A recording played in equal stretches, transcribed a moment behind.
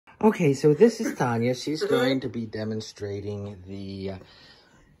Okay, so this is Tanya. She's going to be demonstrating the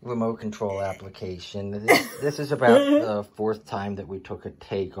remote control application. This is about the fourth time that we took a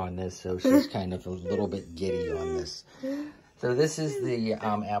take on this, so she's kind of a little bit giddy on this. So this is the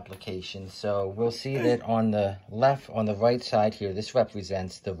application. So we'll see that on the right side here, this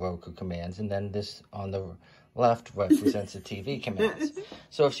represents the Roku commands, and then this on the left represents the TV commands.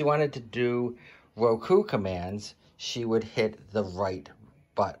 So if she wanted to do Roku commands, she would hit the right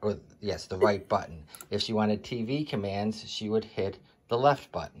button. If she wanted TV commands, she would hit the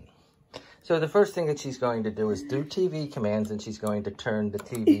left button. So the first thing that she's going to do is do TV commands, and she's going to turn the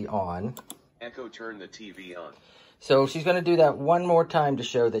TV on. Echo, turn the TV on. So she's going to do that one more time to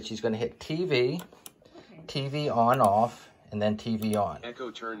show that she's going to hit TV, TV on, off, and then TV on.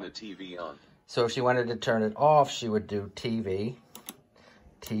 Echo, turn the TV on. So if she wanted to turn it off, she would do TV,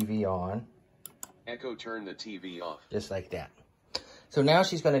 TV on. Echo, turn the TV off. Just like that. So now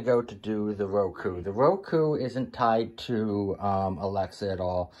she's going to go to do the Roku. The Roku isn't tied to Alexa at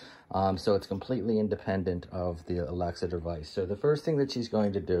all, so it's completely independent of the Alexa device. So the first thing that she's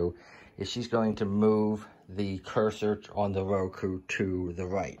going to do is she's going to move the cursor on the Roku to the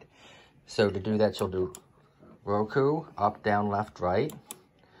right. So to do that, she'll do Roku, up, down, left, right,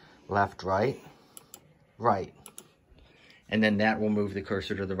 right. And then that will move the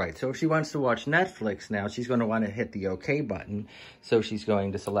cursor to the right. So if she wants to watch Netflix now, she's going to want to hit the OK button. So she's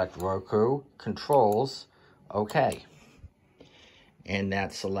going to select Roku, Controls, OK. And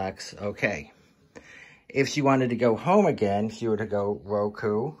that selects OK. If she wanted to go home again, she would go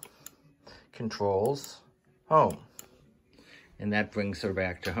Roku, Controls, Home. And that brings her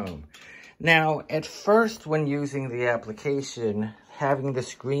back to home. Now, at first, when using the application, having the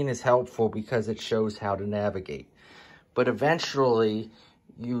screen is helpful because it shows how to navigate. But eventually,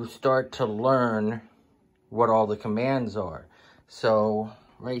 you start to learn what all the commands are. So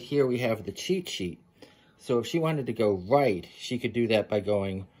right here, we have the cheat sheet. So if she wanted to go right, she could do that by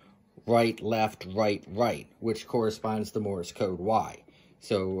going right, left, right, right, which corresponds to Morse code Y.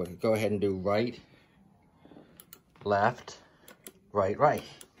 So go ahead and do right, left, right, right.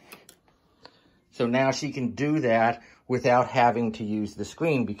 So now she can do that without having to use the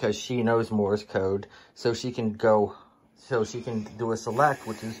screen because she knows Morse code. So she can do a select,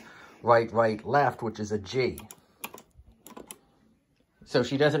 which is right, right, left, which is a G. So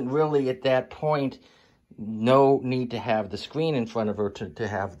she doesn't really, at that point, need to have the screen in front of her to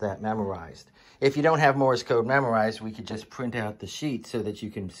have that memorized. If you don't have Morse code memorized, we could just print out the sheet so that you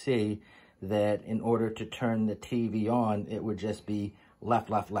can see that in order to turn the TV on, it would just be left,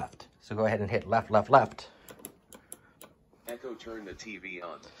 left, left. So go ahead and hit left, left, left. Echo, turn the TV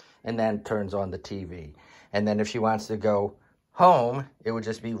on. And then turns on the TV. And then if she wants to go home, it would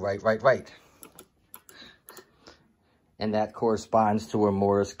just be right, right, right. And that corresponds to a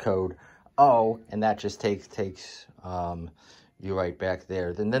Morse code O, and that just takes you right back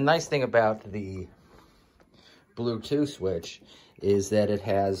there. Then the nice thing about the Bluetooth switch is that it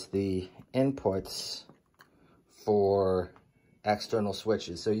has the inputs for external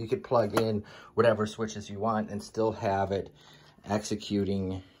switches. So you could plug in whatever switches you want and still have it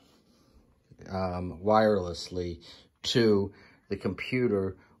executing wirelessly to the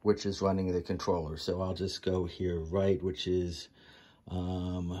computer, which is running the controller. So I'll just go here, right, which is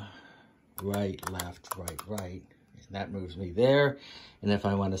right, left, right, right. And that moves me there. And if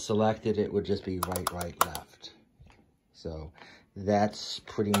I want to select it, it would just be right, right, left. So that's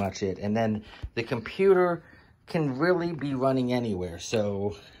pretty much it. And then the computer can really be running anywhere.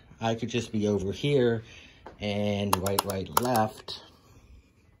 So I could just be over here and right, right, left.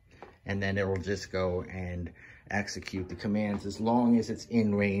 And then it will just go and execute the commands as long as it's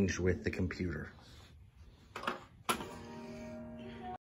in range with the computer.